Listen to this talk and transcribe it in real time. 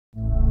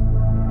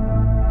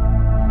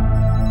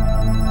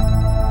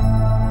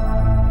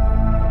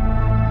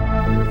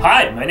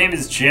Hi, my name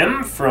is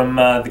Jim from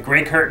The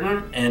Grey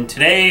Curtain, and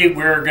today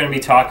we're going to be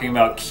talking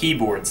about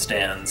keyboard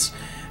stands.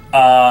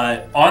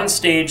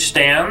 On-stage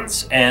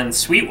stands and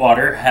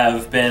Sweetwater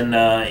have been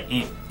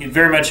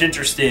very much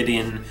interested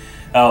in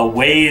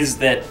ways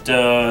that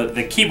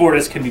the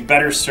keyboardists can be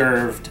better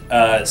served,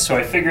 so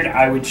I figured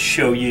I would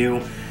show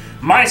you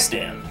my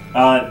stand.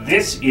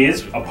 This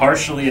is a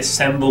partially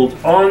assembled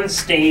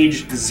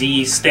on-stage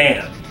Z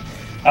stand,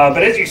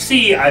 but as you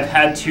see, I've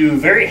had to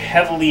very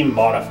heavily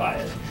modify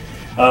it.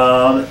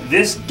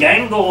 This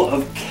gangle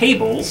of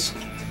cables,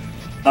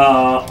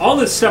 all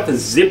this stuff is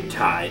zip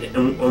tied,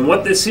 and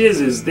what this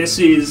is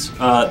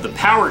the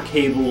power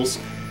cables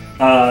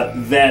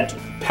that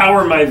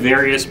power my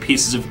various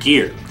pieces of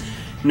gear.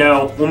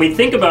 Now, when we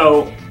think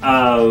about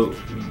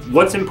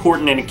what's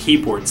important in a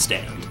keyboard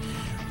stand,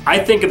 I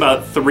think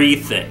about three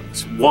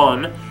things.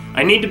 One,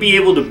 I need to be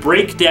able to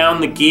break down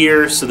the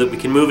gear so that we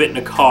can move it in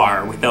a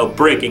car without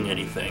breaking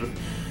anything.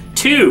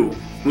 Two,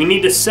 we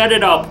need to set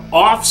it up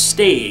off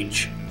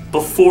stage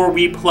before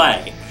we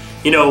play.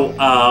 You know,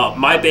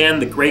 my band,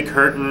 The Grey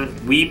Curtain,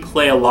 we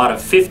play a lot of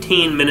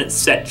 15-minute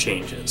set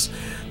changes.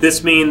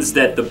 This means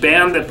that the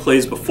band that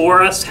plays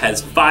before us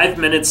has 5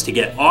 minutes to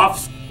get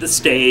off the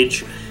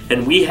stage,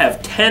 and we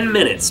have 10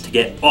 minutes to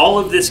get all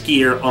of this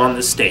gear on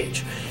the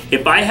stage.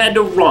 If I had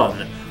to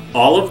run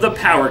all of the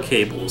power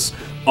cables,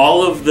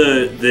 all of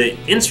the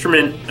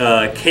instrument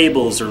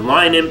cables or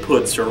line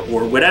inputs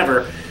or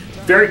whatever,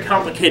 very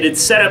complicated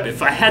setup.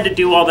 If I had to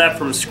do all that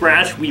from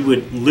scratch, we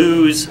would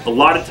lose a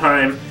lot of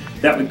time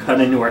that would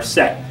cut into our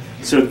set.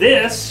 So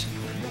this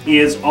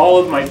is all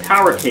of my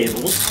power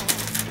cables,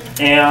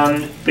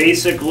 and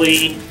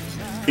basically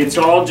it's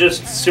all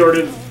just sort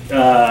of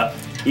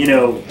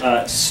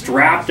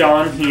strapped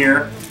on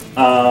here.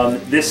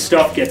 This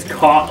stuff gets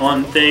caught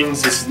on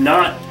things. This is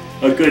not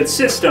a good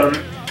system,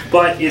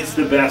 but it's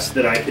the best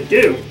that I could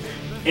do.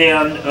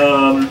 And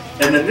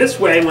then this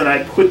way, when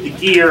I put the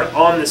gear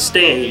on the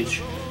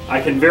stage,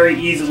 I can very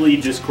easily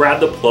just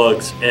grab the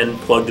plugs and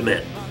plug them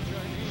in.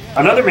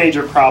 Another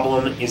major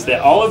problem is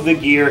that all of the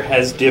gear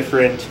has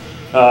different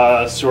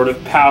sort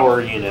of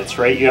power units,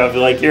 right? You have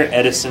like your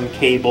Edison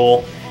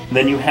cable, and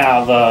then you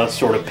have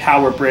sort of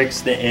power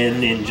bricks that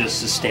end in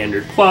just a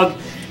standard plug,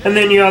 and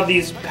then you have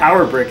these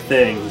power brick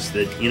things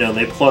that, you know,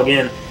 they plug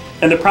in.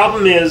 And the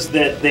problem is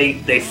that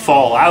they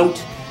fall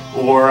out,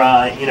 or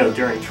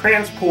during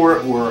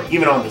transport, or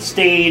even on the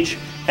stage,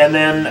 and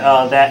then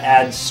that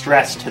adds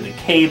stress to the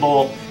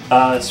cable.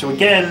 So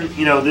again,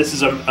 you know, this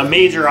is a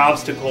major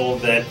obstacle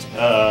that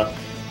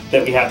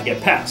we have to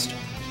get past.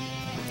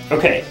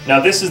 Okay, now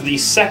this is the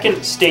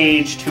second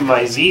stage to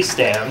my Z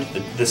stand,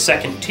 the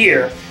second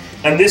tier,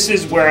 and this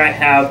is where I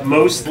have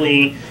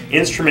mostly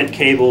instrument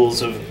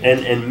cables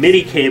and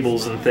MIDI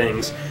cables and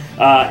things.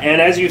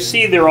 And as you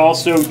see, they're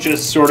also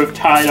just sort of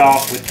tied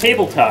off with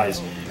cable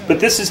ties. But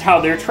this is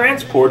how they're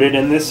transported,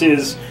 and this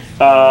is, it's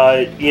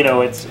I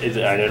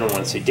don't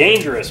want to say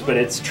dangerous, but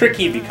it's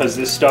tricky because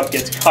this stuff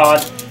gets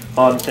caught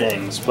on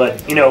things. But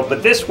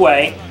this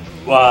way,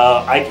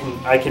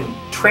 I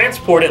can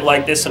transport it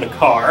like this in a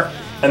car,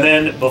 and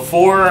then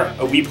before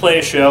we play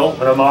a show,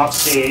 when I'm off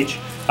stage,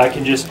 I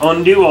can just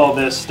undo all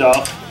this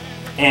stuff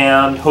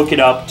and hook it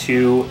up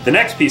to the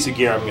next piece of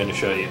gear I'm going to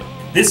show you.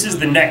 This is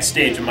the next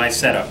stage of my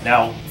setup.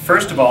 Now,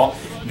 first of all,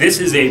 this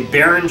is a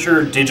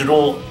Behringer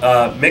digital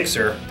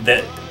mixer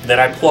that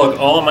I plug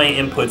all of my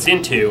inputs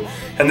into,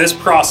 and this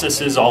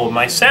processes all of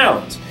my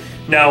sounds.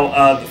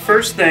 Now, the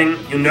first thing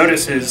you'll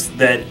notice is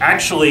that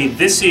actually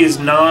this is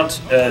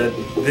not,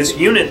 this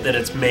unit that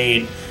it's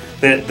made,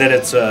 that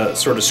it's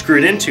sort of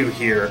screwed into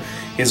here,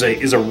 is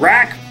a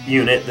rack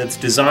unit that's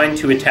designed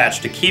to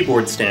attach to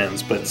keyboard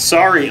stands, but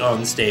sorry,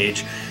 on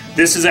stage,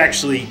 this is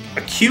actually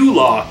a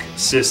Q-lock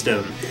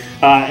system.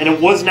 And it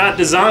was not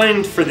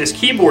designed for this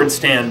keyboard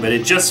stand, but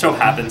it just so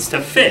happens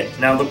to fit.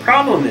 Now the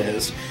problem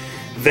is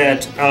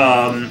that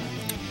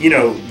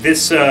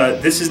this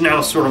is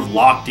now sort of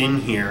locked in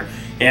here,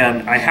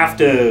 and I have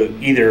to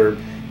either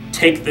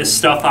take this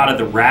stuff out of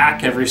the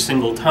rack every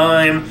single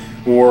time,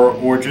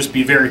 or just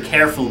be very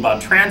careful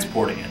about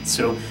transporting it.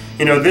 So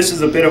this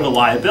is a bit of a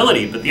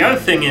liability. But the other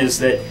thing is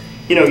that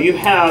you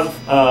have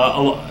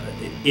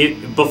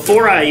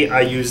before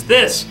I use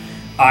this,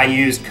 I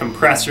used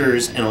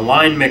compressors and a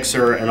line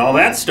mixer, and all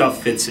that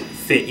stuff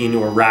fit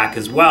into a rack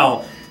as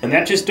well, and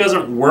that just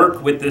doesn't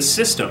work with this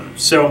system.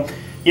 So,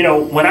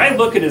 when I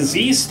look at a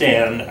Z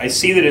stand, I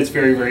see that it's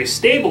very, very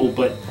stable,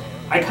 but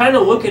I kind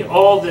of look at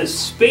all this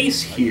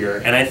space here,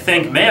 and I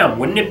think, man,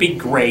 wouldn't it be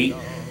great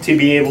to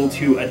be able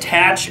to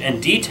attach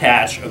and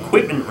detach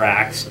equipment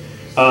racks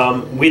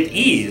with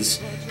ease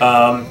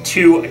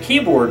to a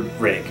keyboard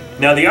rig.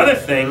 Now, the other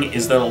thing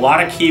is that a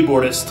lot of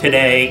keyboardists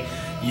today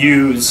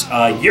use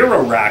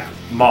Euro rack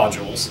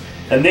modules,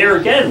 and there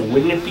again,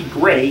 wouldn't it be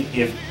great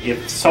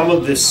if some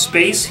of this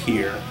space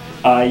here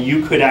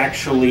you could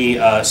actually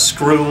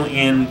screw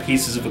in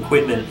pieces of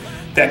equipment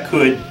that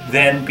could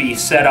then be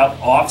set up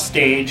off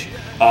stage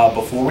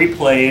before we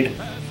played,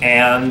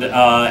 and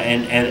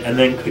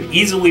then could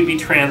easily be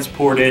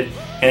transported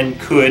and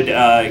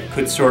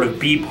could sort of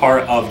be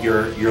part of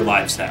your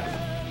live setup.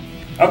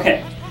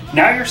 Okay,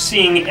 now you're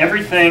seeing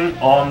everything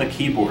on the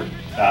keyboard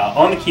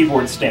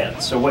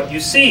stand. So what you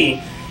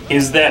see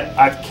is that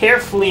I've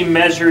carefully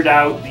measured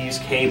out these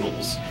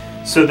cables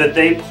so that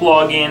they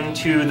plug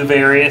into the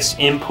various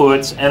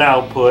inputs and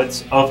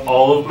outputs of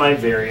all of my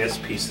various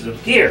pieces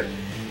of gear.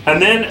 And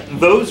then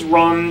those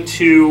run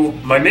to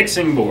my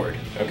mixing board,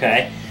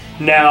 okay?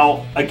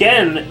 Now,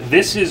 again,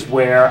 this is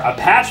where a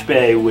patch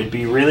bay would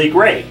be really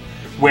great,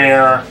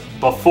 where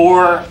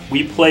before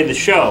we play the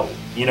show,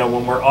 you know,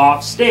 when we're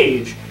off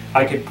stage,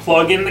 I could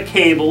plug in the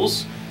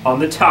cables on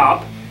the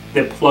top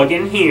that plug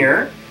in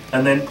here,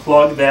 and then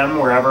plug them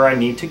wherever I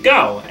need to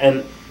go.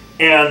 And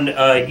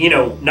you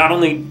know, not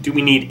only do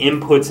we need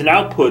inputs and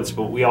outputs,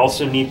 but we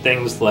also need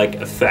things like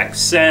effect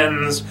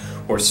sends,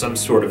 or some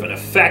sort of an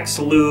effects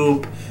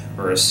loop,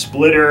 or a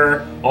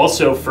splitter.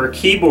 Also, for a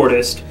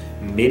keyboardist,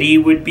 MIDI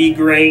would be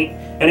great.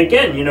 And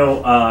again, you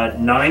know,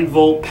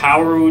 9-volt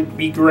power would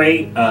be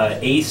great,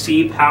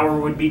 AC power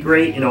would be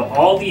great. You know,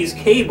 all these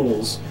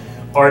cables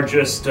are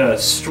just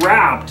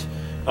strapped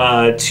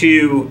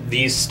to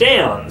these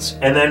stands.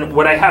 And then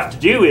what I have to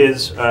do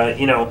is,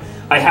 you know,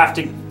 I have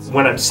to,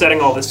 when I'm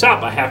setting all this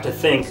up, I have to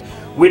think,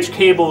 which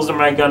cables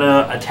am I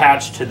gonna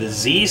attach to the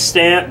Z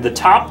stand, the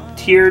top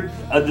tier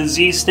of the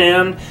Z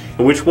stand,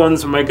 and which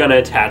ones am I gonna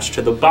attach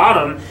to the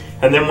bottom?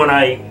 And then when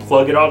I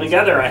plug it all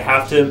together, I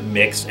have to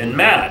mix and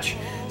match.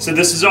 So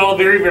this is all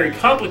very, very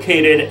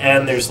complicated,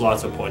 and there's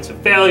lots of points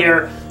of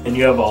failure, and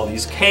you have all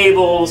these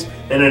cables,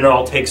 and it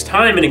all takes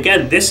time. And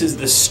again, this is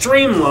the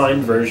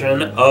streamlined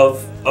version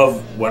of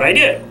what I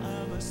do.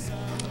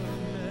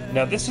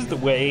 Now this is the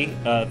way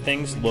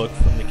things look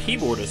from the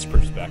keyboardist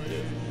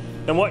perspective.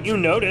 And what you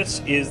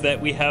notice is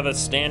that we have a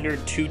standard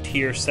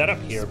 2-tier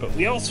setup here, but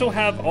we also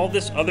have all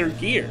this other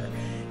gear.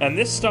 And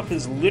this stuff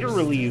is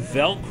literally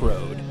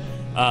Velcroed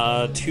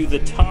to the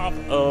top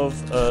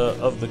of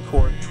the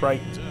Korg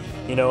Triton.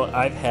 You know,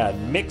 I've had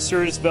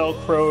mixers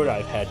Velcroed,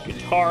 I've had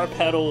guitar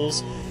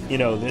pedals, you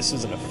know, this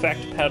is an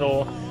effect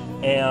pedal,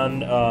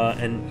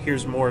 and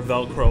here's more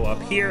Velcro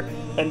up here.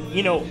 And,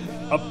 you know,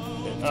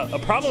 a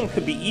problem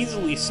could be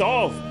easily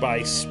solved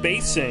by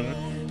spacing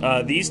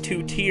these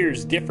 2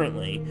 tiers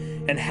differently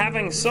and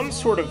having some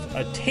sort of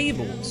a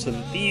table so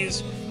that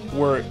these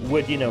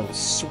would, you know,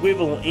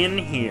 swivel in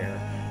here,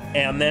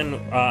 and then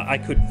I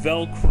could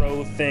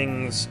Velcro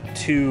things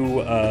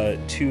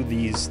to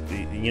these,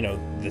 you know,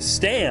 the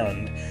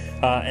stand,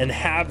 and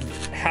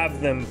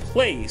have them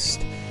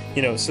placed,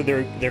 you know, so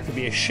there could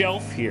be a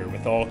shelf here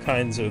with all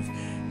kinds of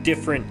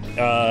different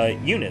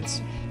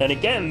units. And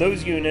again,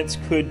 those units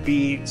could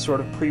be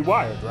sort of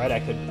pre-wired, right?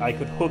 I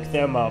could hook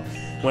them up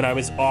when I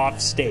was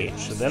off stage.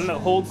 So then the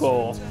whole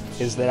goal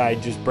is that I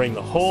just bring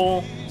the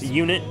whole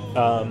unit,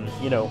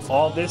 you know,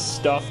 all this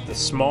stuff, the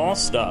small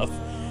stuff,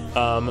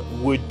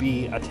 would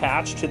be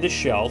attached to the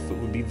shelf. It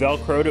would be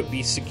Velcroed, it would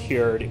be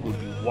secured, it would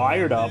be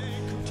wired up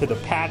to the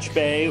patch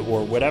bay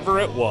or whatever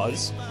it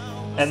was,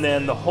 and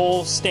then the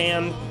whole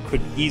stand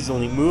could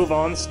easily move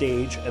on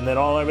stage, and then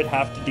all I would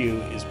have to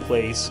do is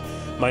place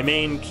my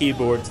main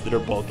keyboards that are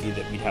bulky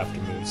that we'd have to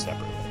move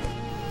separately.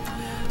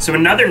 So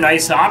another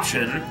nice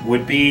option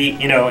would be,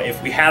 you know,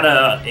 if we had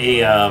a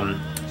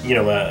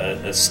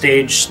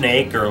stage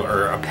snake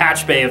or a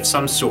patch bay of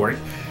some sort,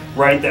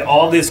 right, that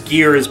all this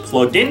gear is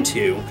plugged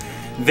into,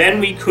 then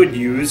we could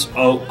use a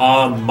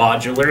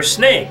modular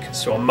snake.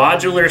 So a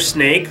modular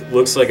snake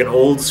looks like an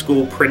old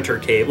school printer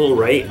cable,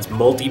 right? It's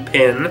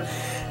multi-pin,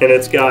 and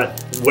it's got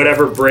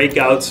whatever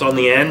breakouts on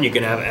the end. You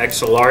can have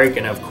XLR, you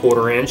can have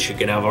 1/4 inch, you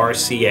can have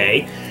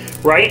RCA,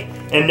 right?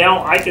 And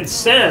now I could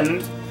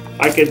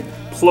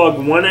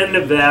plug one end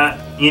of that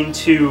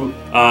into,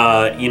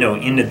 you know,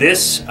 into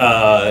this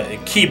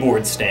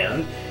keyboard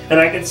stand, and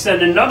I could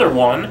send another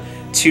one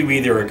to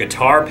either a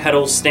guitar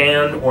pedal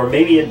stand or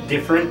maybe a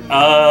different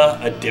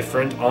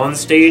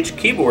on-stage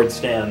keyboard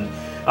stand.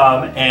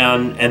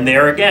 And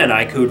there again,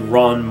 I could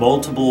run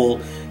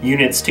multiple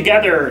units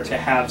together to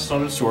have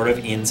some sort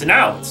of ins and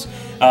outs,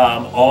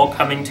 all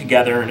coming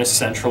together in a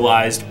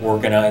centralized,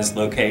 organized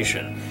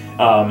location.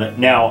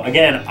 Now,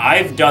 again,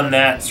 I've done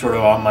that sort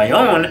of on my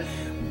own,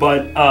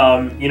 but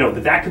you know,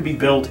 but that could be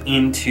built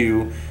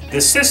into the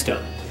system.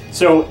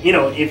 So, you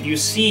know, if you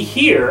see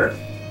here,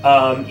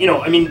 you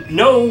know, I mean,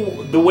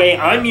 the way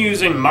I'm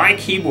using my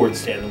keyboard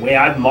stand, the way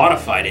I've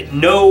modified it,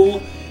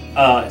 no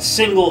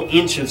single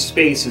inch of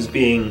space is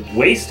being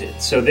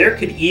wasted. So there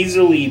could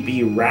easily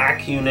be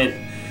rack unit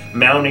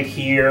mounted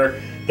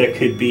here. There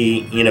could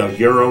be, you know,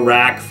 Euro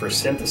rack for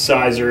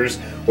synthesizers,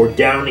 or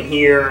down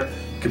here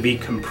could be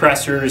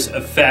compressors,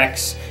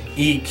 effects,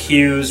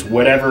 EQs,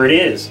 whatever it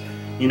is,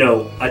 you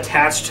know,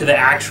 attached to the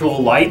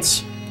actual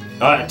lights,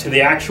 to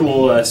the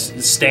actual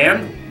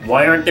stand.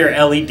 Why aren't there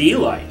LED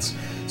lights?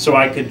 So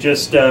I could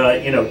just,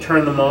 you know,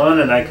 turn them on,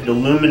 and I could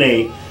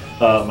illuminate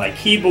my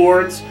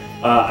keyboards.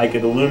 I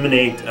could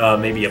illuminate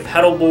maybe a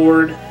pedal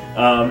board.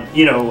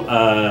 You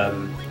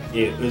know,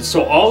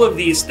 so all of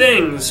these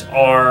things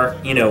are,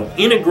 you know,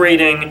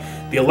 integrating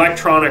the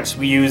electronics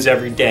we use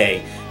every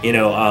day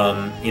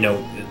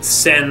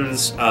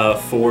sends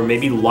for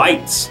maybe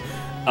lights,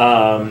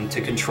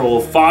 to control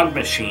fog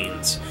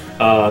machines,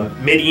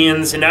 MIDI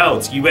ins and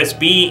outs,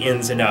 USB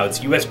ins and outs,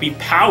 USB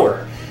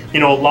power. A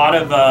lot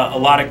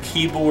of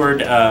keyboard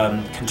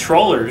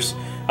controllers,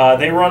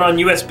 they run on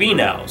USB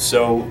now,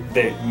 so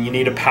you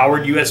need a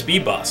powered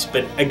USB bus.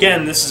 But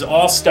again, this is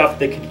all stuff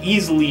that could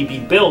easily be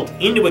built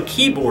into a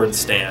keyboard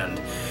stand,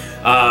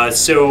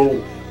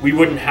 so we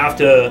wouldn't have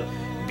to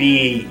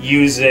be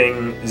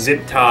using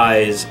zip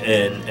ties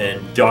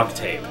and duct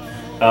tape.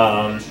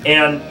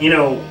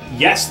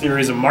 Yes, there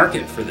is a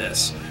market for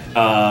this.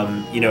 There are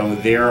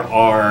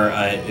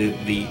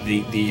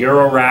the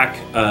Eurorack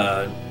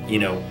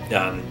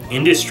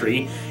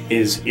industry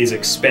is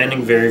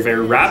expanding very,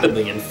 very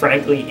rapidly. And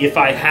frankly, if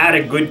I had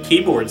a good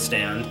keyboard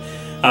stand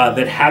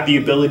that had the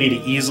ability to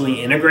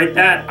easily integrate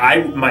that,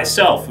 I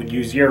myself would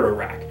use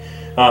Eurorack.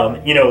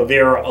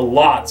 There are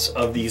lots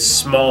of these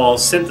small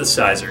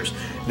synthesizers.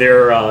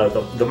 There are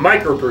the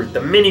Micro Brute,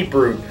 the Mini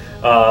Brute,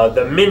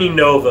 the Mini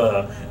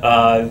Nova,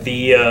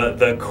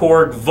 the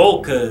Korg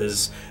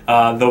Volcas,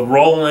 the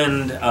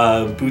Roland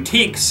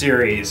Boutique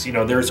series.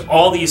 There's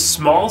all these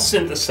small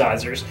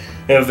synthesizers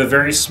that have a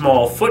very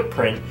small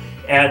footprint,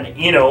 and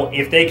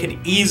if they could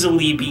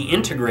easily be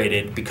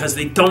integrated because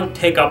they don't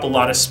take up a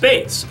lot of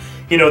space.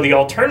 The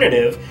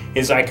alternative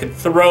is I could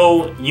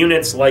throw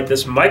units like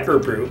this Micro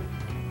Brute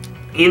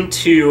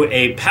into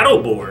a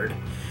pedal board,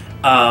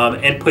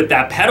 and put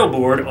that pedal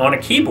board on a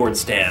keyboard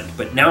stand.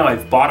 But now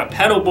I've bought a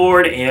pedal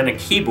board and a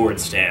keyboard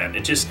stand.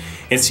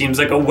 It seems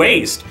like a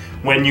waste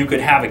when you could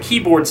have a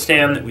keyboard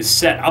stand that was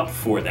set up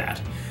for that.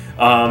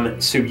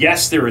 So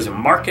yes, there is a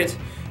market,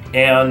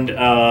 and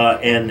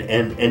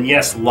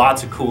yes,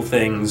 lots of cool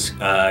things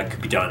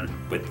could be done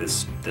with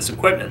this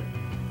equipment.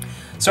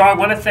 So I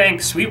want to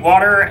thank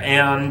Sweetwater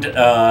and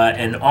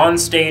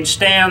On-Stage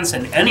Stands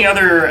and any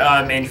other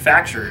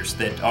manufacturers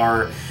that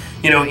are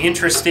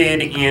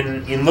interested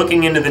in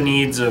looking into the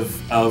needs of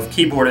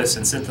keyboardists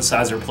and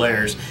synthesizer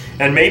players,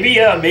 and maybe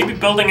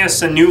building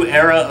us a new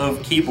era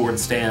of keyboard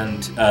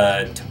stand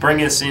to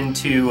bring us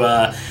into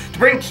to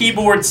bring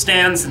keyboard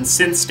stands and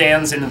synth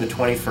stands into the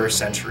 21st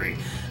century.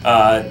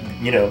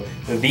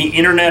 The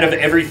internet of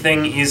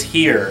everything is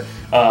here,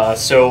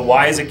 so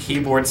why is a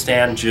keyboard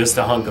stand just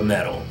a hunk of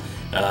metal?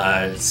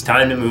 It's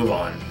time to move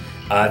on.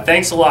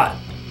 Thanks a lot.